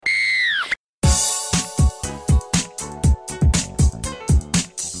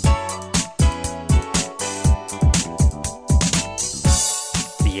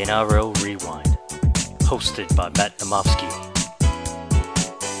NRL Rewind, hosted by Matt Namofsky.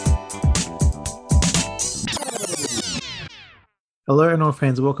 Hello NRL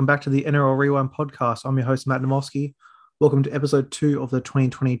fans, welcome back to the NRL Rewind podcast. I'm your host Matt Namofsky. Welcome to episode 2 of the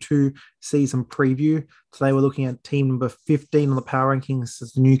 2022 season preview. Today we're looking at team number 15 on the power rankings,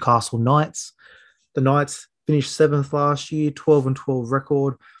 it's the Newcastle Knights. The Knights finished 7th last year, 12-12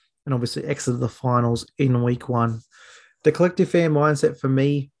 record, and obviously exited the finals in week 1. The collective fan mindset for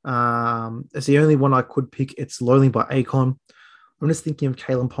me, it's the only one I could pick. It's Lonely by Akon. I'm just thinking of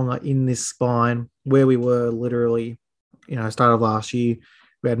Kalen Ponga in this spine, where we were literally, start of last year.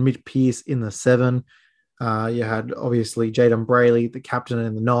 We had Mitch Pearce in the 7. You had obviously Jaden Brayley, the captain,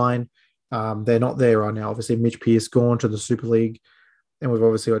 in the 9. They're not there right now. Obviously, Mitch Pearce gone to the Super League, and we've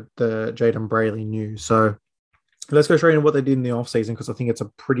obviously got the Jaden Brayley news. So let's go straight into what they did in the offseason, because I think it's a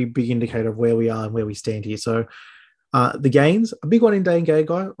pretty big indicator of where we are and where we stand here. So the gains, a big one in Dane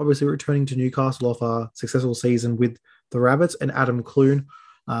Gagai, obviously returning to Newcastle off a successful season with the Rabbits, and Adam Clune,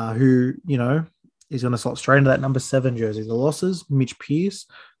 who, is going to slot straight into that number 7 jersey. The losses, Mitch Pearce,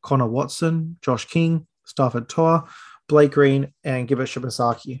 Connor Watson, Josh King, Stafford Toa, Blake Green, and Gibber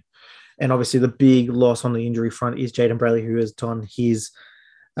Shibasaki. And obviously the big loss on the injury front is Jaden Brayley, who has done his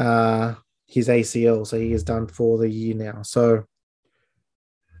ACL, so he is done for the year now. So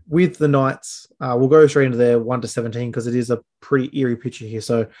with the Knights, we'll go straight into their 1-17 because it is a pretty eerie picture here.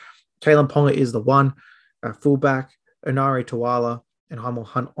 So Kalen Ponga is the 1, fullback, Onari Tuala and Heimel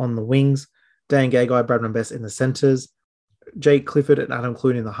Hunt on the wings, Dan Gagai, Bradman Best in the centres, Jake Clifford and Adam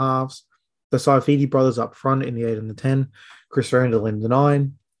Clune in the halves, the Saifidi brothers up front in the 8 and the 10, Chris Randall in the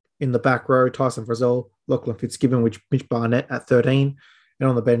 9, in the back row, Tyson Frizzell, Lachlan Fitzgibbon, Mitch Barnett at 13, and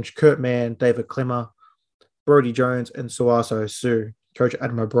on the bench, Kurt Mann, David Clemmer, Brodie Jones, and Suaso Su. Coach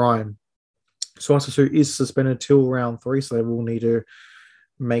Adam O'Brien. Suaso Su is suspended till round 3, so they will need to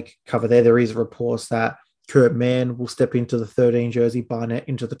make cover there. There is reports that Kurt Mann will step into the 13 jersey, Barnett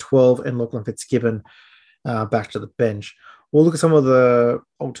into the 12, and Lachlan Fitzgibbon back to the bench. We'll look at some of the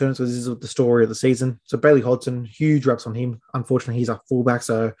alternatives. This is the story of the season. So Bailey Hodgson, huge reps on him. Unfortunately, he's a fullback,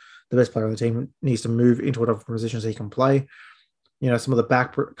 so the best player on the team needs to move into whatever positions he can play. Some of the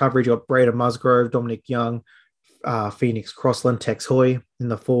back coverage, you got Braden Musgrove, Dominic Young, Phoenix Crossland, Tex Hoy in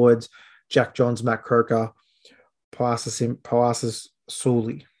the forwards, Jack Johns, Matt Croker, Palasis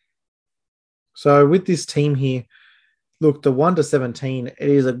Sully. So with this team here, look, the 1-17, it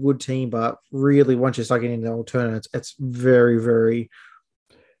is a good team, but really once you start getting into the alternates, it's very, very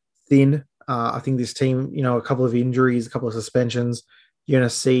thin. I think this team, a couple of injuries, a couple of suspensions, you're going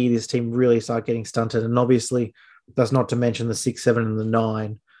to see this team really start getting stunted. And obviously, that's not to mention the 6, 7, and the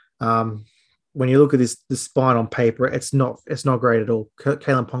 9. When you look at this spine on paper, it's not great at all.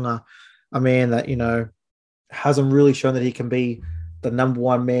 Kalen Ponga, a man that, hasn't really shown that he can be the number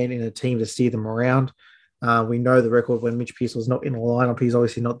 1 man in a team to steer them around. We know the record when Mitch Pearce was not in the lineup. He's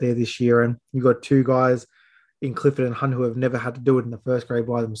obviously not there this year. And you've got 2 guys in Clifford and Hunt who have never had to do it in the first grade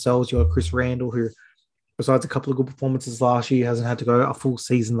by themselves. You've got Chris Randall, who, besides a couple of good performances last year, hasn't had to go a full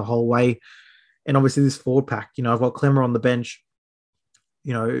season the whole way. And obviously this forward pack, I've got Clemmer on the bench.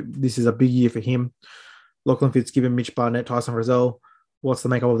 This is a big year for him. Lachlan Fitzgibbon, Mitch Barnett, Tyson Frizzell. What's the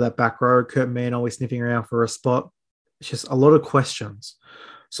makeup of that back row? Kurt Mann always sniffing around for a spot. It's just a lot of questions.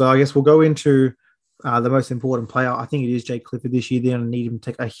 So I guess we'll go into the most important player. I think it is Jake Clifford this year. They're going to need him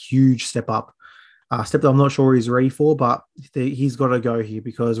to take a huge step up. Step that I'm not sure he's ready for, but he's got to go here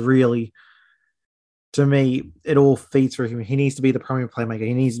because really, to me, it all feeds through him. He needs to be the primary playmaker.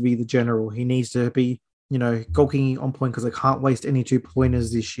 He needs to be the general. He needs to be, goal kicking on point because they can't waste any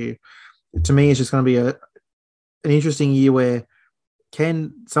 2-pointers this year. To me, it's just going to be an interesting year where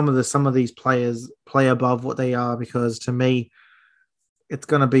can some of these players play above what they are, because to me, it's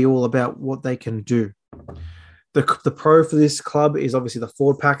going to be all about what they can do. The pro for this club is obviously the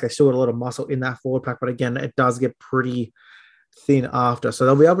forward pack. They still got a lot of muscle in that forward pack, but again, it does get pretty thin after. So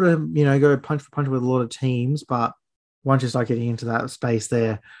they'll be able to, go punch for punch with a lot of teams, but once you start getting into that space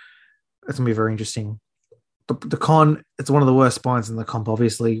there, it's going to be very interesting. The con, it's one of the worst spines in the comp,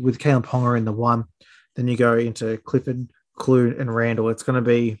 obviously, with Kalen Ponga in the 1. Then you go into Clifford, Clune, and Randall. It's going to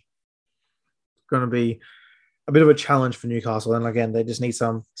be a bit of a challenge for Newcastle. And again, they just need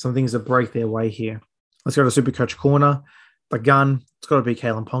some things to break their way here. Let's go to the Supercoach corner. The gun, it's got to be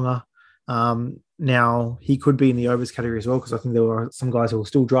Kalen Ponga. Now, he could be in the overs category as well, because I think there were some guys who will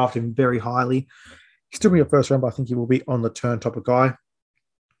still draft him very highly. He's still be a first round, but I think he will be on the turn type of guy.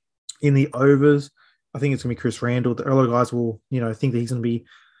 In the overs, I think it's going to be Chris Randall. A lot of guys will, think that he's going to be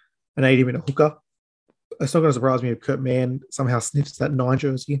an 80-minute hooker. It's not going to surprise me if Kurt Mann somehow sniffs that 9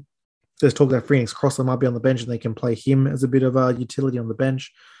 jersey. There's talk that Phoenix Crossland might be on the bench and they can play him as a bit of a utility on the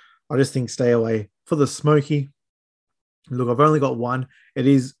bench. I just think stay away for the Smoky. Look, I've only got one. It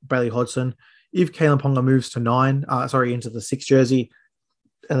is Bailey Hodgson. If Kalen Ponga moves to into the 6 jersey,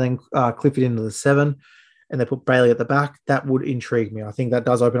 and then clip it into the 7, and they put Bailey at the back, that would intrigue me. I think that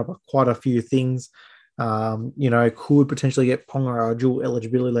does open up quite a few things. Could potentially get Ponga dual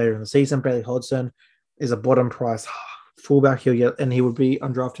eligibility later in the season. Bailey Hodgson is a bottom price fullback. He would be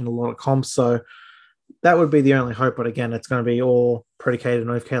undrafted in a lot of comps. So that would be the only hope. But again, it's going to be all predicated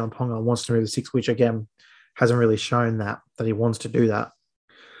on if Kalen Ponga wants to move to 6, which again hasn't really shown that he wants to do that.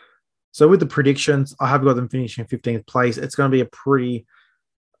 So with the predictions, I have got them finishing 15th place. It's going to be a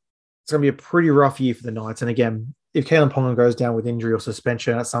pretty rough year for the Knights. And again, if Kalen Ponga goes down with injury or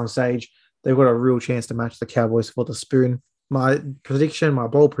suspension at some stage, they've got a real chance to match the Cowboys for the spoon. My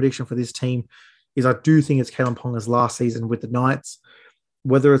bold prediction for this team is I do think it's Kalen Ponga's last season with the Knights,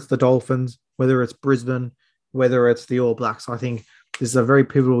 whether it's the Dolphins, whether it's Brisbane, whether it's the All Blacks. I think this is a very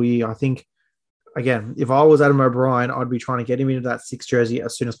pivotal year. I think, again, if I was Adam O'Brien, I'd be trying to get him into that 6 jersey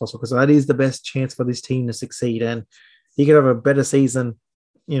as soon as possible, because that is the best chance for this team to succeed. And he could have a better season,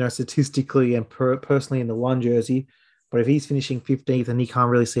 statistically and personally in the 1 jersey. But if he's finishing 15th and he can't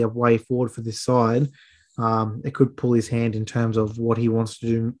really see a way forward for this side, it could pull his hand in terms of what he wants to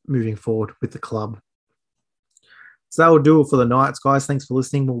do moving forward with the club. So that will do it for the Knights, guys. Thanks for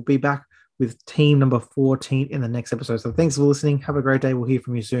listening. We'll be back with team number 14 in the next episode. So thanks for listening. Have a great day. We'll hear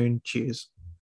from you soon. Cheers.